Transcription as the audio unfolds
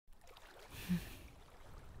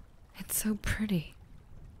so pretty.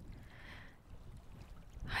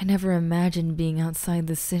 I never imagined being outside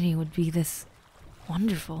the city would be this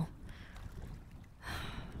wonderful.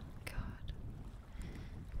 God.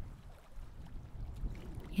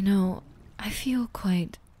 You know, I feel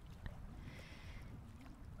quite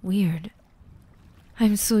weird.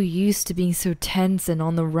 I'm so used to being so tense and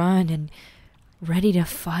on the run and ready to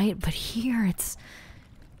fight, but here it's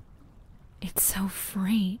so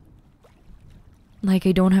free. Like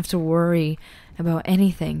I don't have to worry about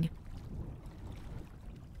anything.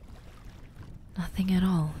 Nothing at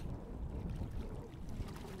all.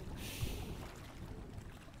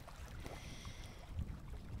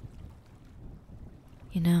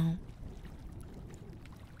 You know,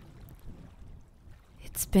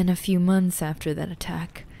 it's been a few months after that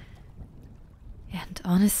attack, and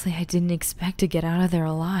honestly, I didn't expect to get out of there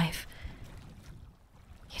alive.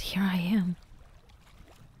 Yet here I am.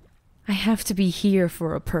 I have to be here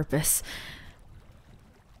for a purpose.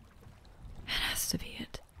 It has to be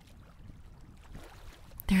it.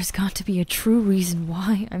 There's got to be a true reason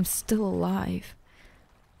why I'm still alive.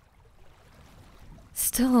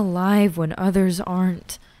 Still alive when others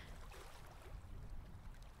aren't.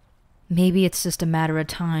 Maybe it's just a matter of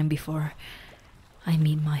time before I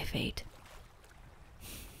meet my fate.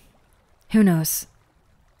 Who knows?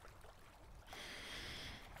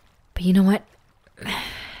 But you know what?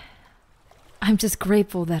 I'm just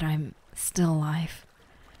grateful that I'm still alive.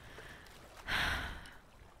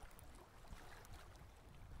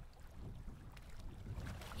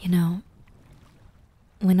 You know,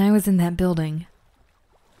 when I was in that building,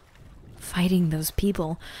 fighting those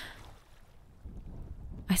people,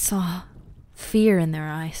 I saw fear in their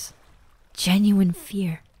eyes. Genuine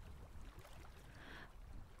fear.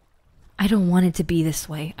 I don't want it to be this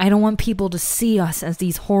way. I don't want people to see us as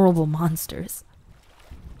these horrible monsters.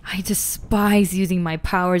 I despise using my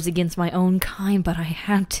powers against my own kind, but I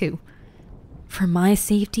had to. For my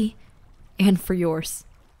safety and for yours.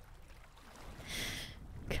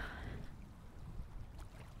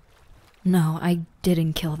 No, I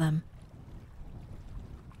didn't kill them.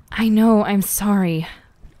 I know, I'm sorry.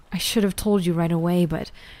 I should have told you right away,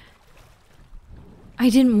 but I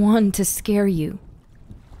didn't want to scare you.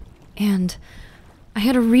 And I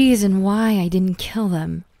had a reason why I didn't kill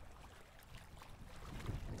them.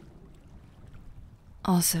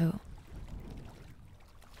 Also,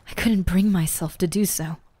 I couldn't bring myself to do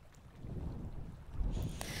so.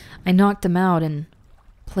 I knocked them out and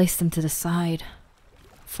placed them to the side,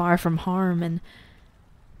 far from harm, and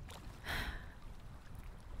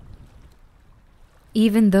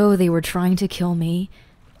even though they were trying to kill me,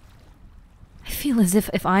 I feel as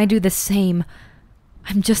if I do the same,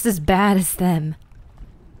 I'm just as bad as them.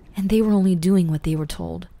 And they were only doing what they were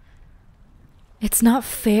told. It's not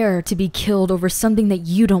fair to be killed over something that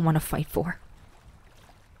you don't want to fight for.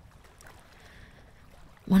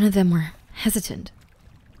 One of them were hesitant.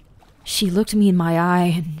 She looked me in my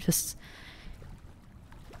eye and just...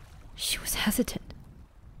 She was hesitant.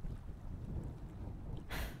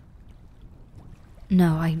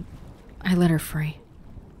 No, I let her free.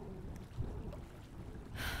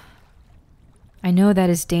 I know that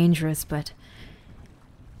is dangerous, but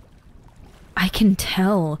I can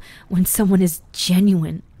tell when someone is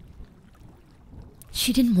genuine.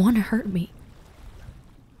 She didn't want to hurt me.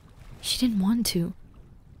 She didn't want to.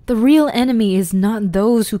 The real enemy is not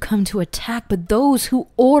those who come to attack, but those who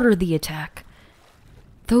order the attack.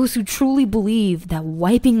 Those who truly believe that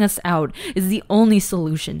wiping us out is the only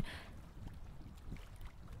solution.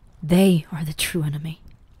 They are the true enemy.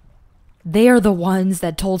 They are the ones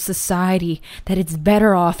that told society that it's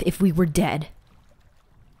better off if we were dead.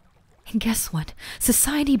 And guess what?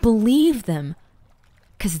 Society believed them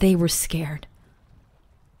because they were scared.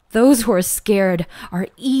 Those who are scared are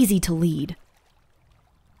easy to lead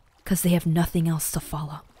because they have nothing else to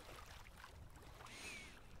follow.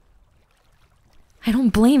 I don't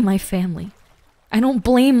blame my family. I don't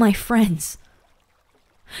blame my friends.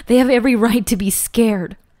 They have every right to be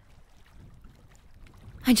scared.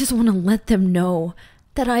 I just want to let them know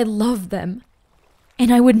that I love them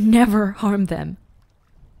and I would never harm them.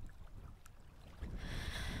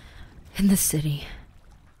 In the city,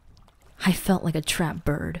 I felt like a trapped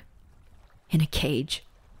bird in a cage.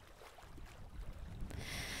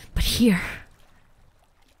 But here,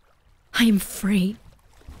 I am free.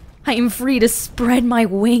 I am free to spread my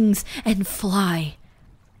wings and fly.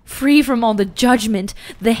 Free from all the judgment,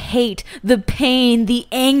 the hate, the pain, the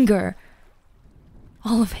anger.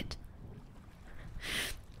 All of it.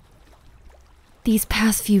 These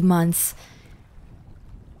past few months,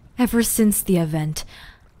 ever since the event,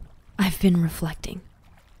 I've been reflecting.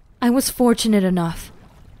 I was fortunate enough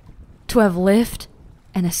to have lived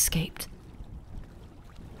and escaped.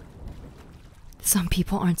 Some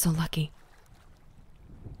people aren't so lucky.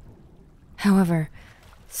 However,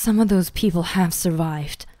 some of those people have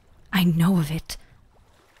survived. I know of it.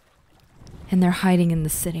 And they're hiding in the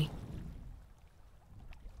city.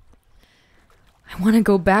 I want to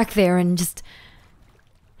go back there and just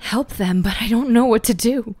help them, but I don't know what to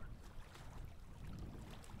do.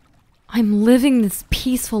 I'm living this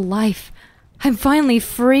peaceful life. I'm finally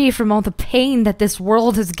free from all the pain that this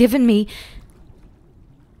world has given me.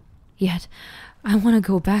 Yet, I want to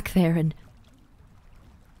go back there and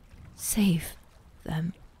save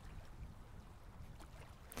them.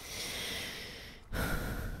 I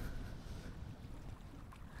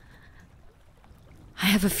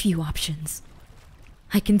have a few options.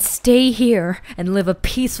 I can stay here and live a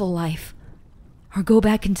peaceful life, or go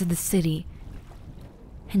back into the city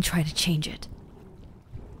and try to change it.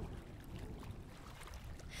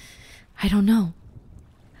 I don't know.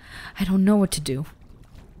 I don't know what to do.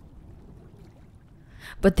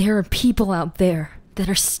 But there are people out there that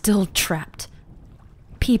are still trapped.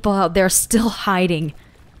 People out there still hiding.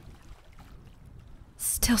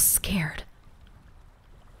 Still scared.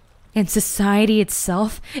 And society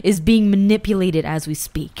itself is being manipulated as we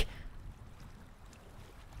speak.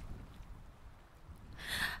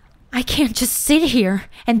 I can't just sit here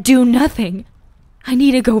and do nothing. I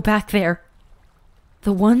need to go back there.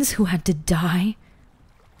 The ones who had to die,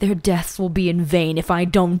 their deaths will be in vain if I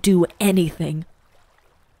don't do anything.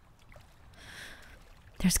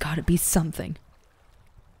 There's gotta be something.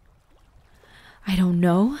 I don't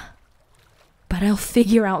know, but I'll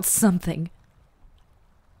figure out something.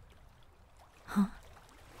 Huh?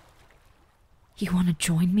 You want to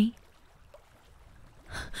join me?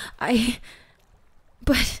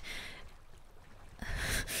 But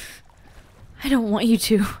I don't want you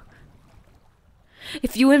to.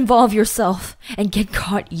 If you involve yourself and get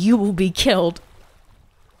caught, you will be killed.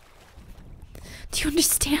 Do you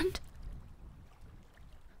understand?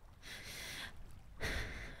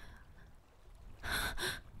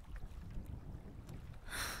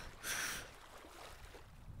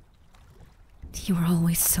 You were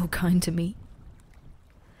always so kind to me.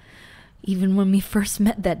 Even when we first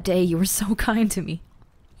met that day, you were so kind to me.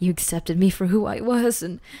 You accepted me for who I was,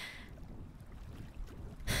 and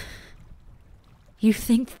you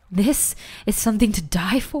think this is something to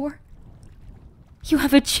die for? You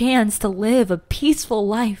have a chance to live a peaceful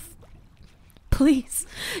life. Please,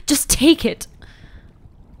 just take it.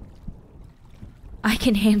 I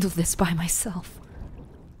can handle this by myself.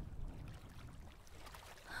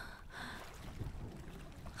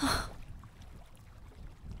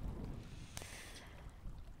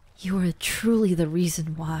 You are truly the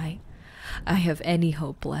reason why I have any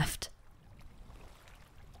hope left.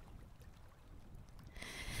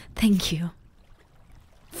 Thank you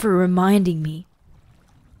for reminding me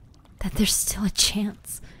that there's still a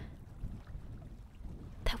chance,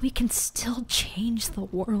 that we can still change the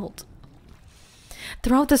world.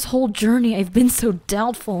 Throughout this whole journey, I've been so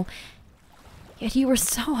doubtful, yet you were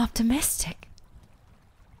so optimistic.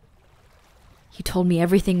 You told me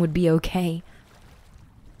everything would be okay.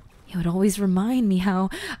 You would always remind me how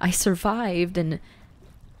I survived, and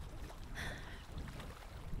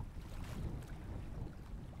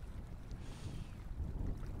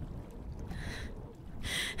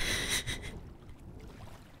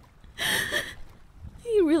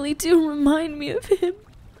you really do remind me of him.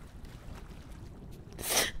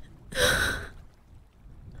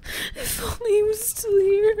 If only he was still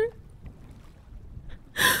here.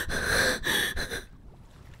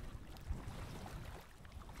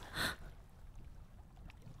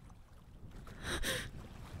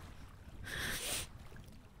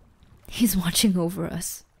 He's watching over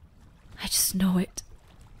us. I just know it.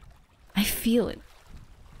 I feel it.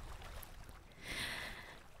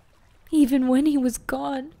 Even when he was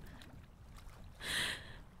gone,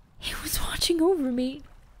 he was watching over me,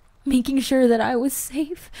 making sure that I was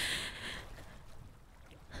safe.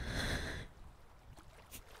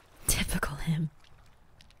 Typical him.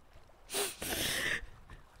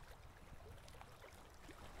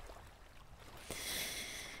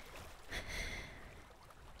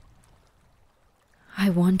 I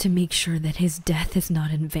want to make sure that his death is not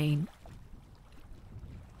in vain.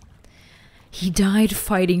 He died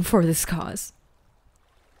fighting for this cause.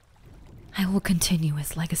 I will continue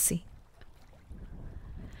his legacy.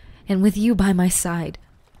 And with you by my side,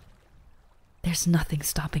 there's nothing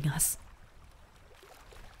stopping us.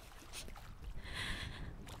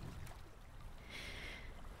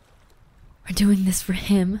 We're doing this for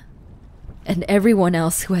him and everyone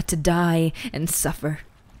else who had to die and suffer.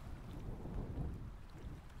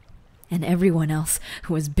 and everyone else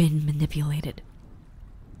who has been manipulated.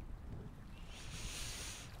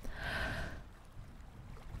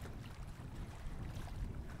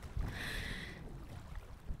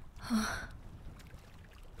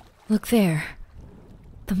 Look there.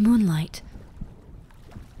 The moonlight.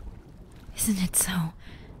 Isn't it so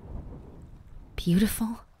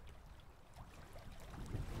beautiful?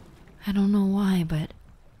 I don't know why, but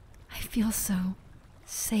I feel so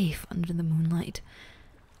safe under the moonlight.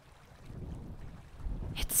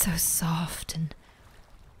 It's so soft and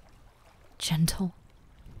gentle.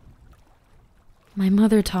 My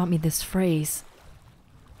mother taught me this phrase.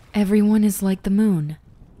 Everyone is like the moon.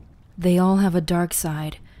 They all have a dark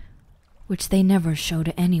side, which they never show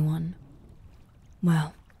to anyone.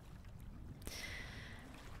 Well,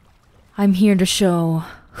 I'm here to show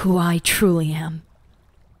who I truly am.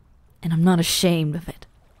 And I'm not ashamed of it.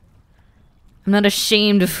 I'm not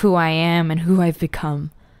ashamed of who I am and who I've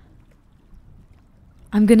become.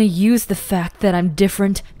 I'm gonna use the fact that I'm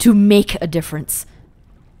different to make a difference.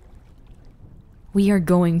 We are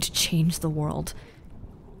going to change the world,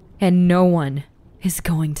 and no one is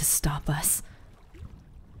going to stop us.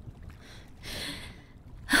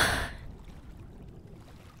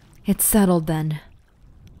 It's settled then.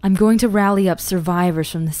 I'm going to rally up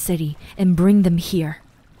survivors from the city and bring them here.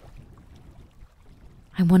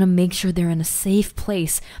 I want to make sure they're in a safe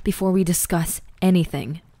place before we discuss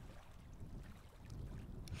anything.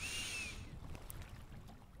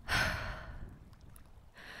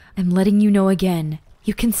 I'm letting you know again,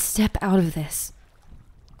 you can step out of this.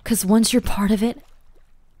 'Cause once you're part of it,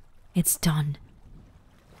 it's done.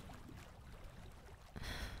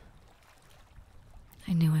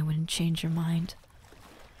 I knew I wouldn't change your mind.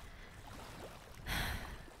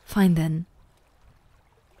 Fine then.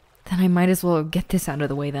 Then I might as well get this out of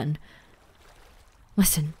the way then.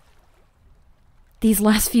 Listen. These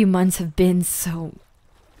last few months have been so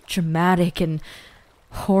dramatic and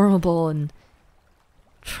horrible and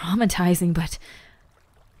traumatizing, but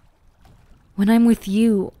when I'm with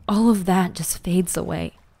you, all of that just fades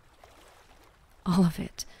away. All of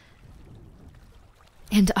it.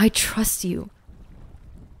 And I trust you.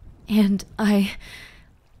 And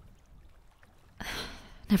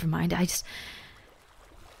never mind, I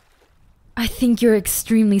think you're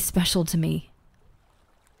extremely special to me.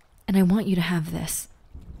 And I want you to have this.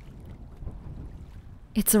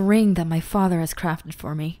 It's a ring that my father has crafted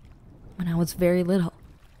for me when I was very little.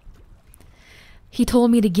 He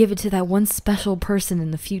told me to give it to that one special person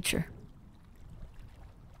in the future.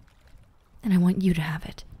 And I want you to have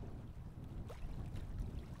it.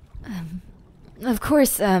 Of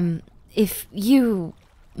course, if you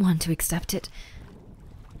want to accept it.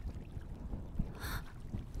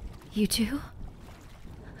 You do?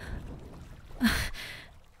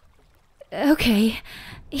 Okay.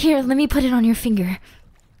 Here, let me put it on your finger.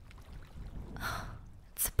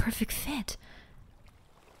 It's a perfect fit.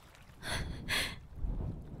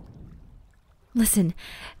 Listen,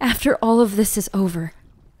 after all of this is over,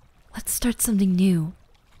 let's start something new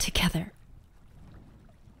together.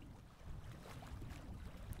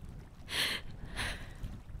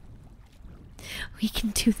 We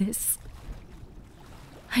can do this.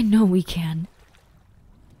 I know we can.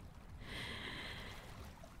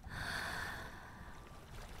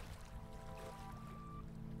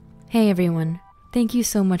 Hey everyone, thank you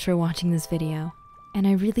so much for watching this video, and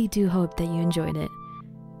I really do hope that you enjoyed it.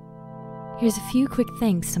 Here's a few quick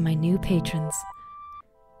thanks to my new patrons.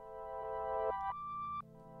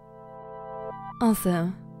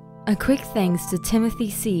 Also, a quick thanks to Timothy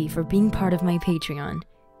C. for being part of my Patreon.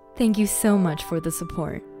 Thank you so much for the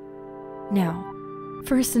support. Now,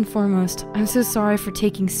 first and foremost, I'm so sorry for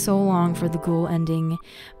taking so long for the Ghoul ending,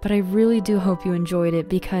 but I really do hope you enjoyed it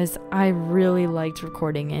because I really liked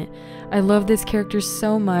recording it. I love this character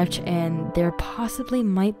so much, and there possibly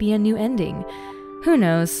might be a new ending. Who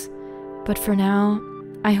knows? But for now,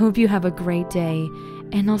 I hope you have a great day,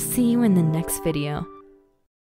 and I'll see you in the next video.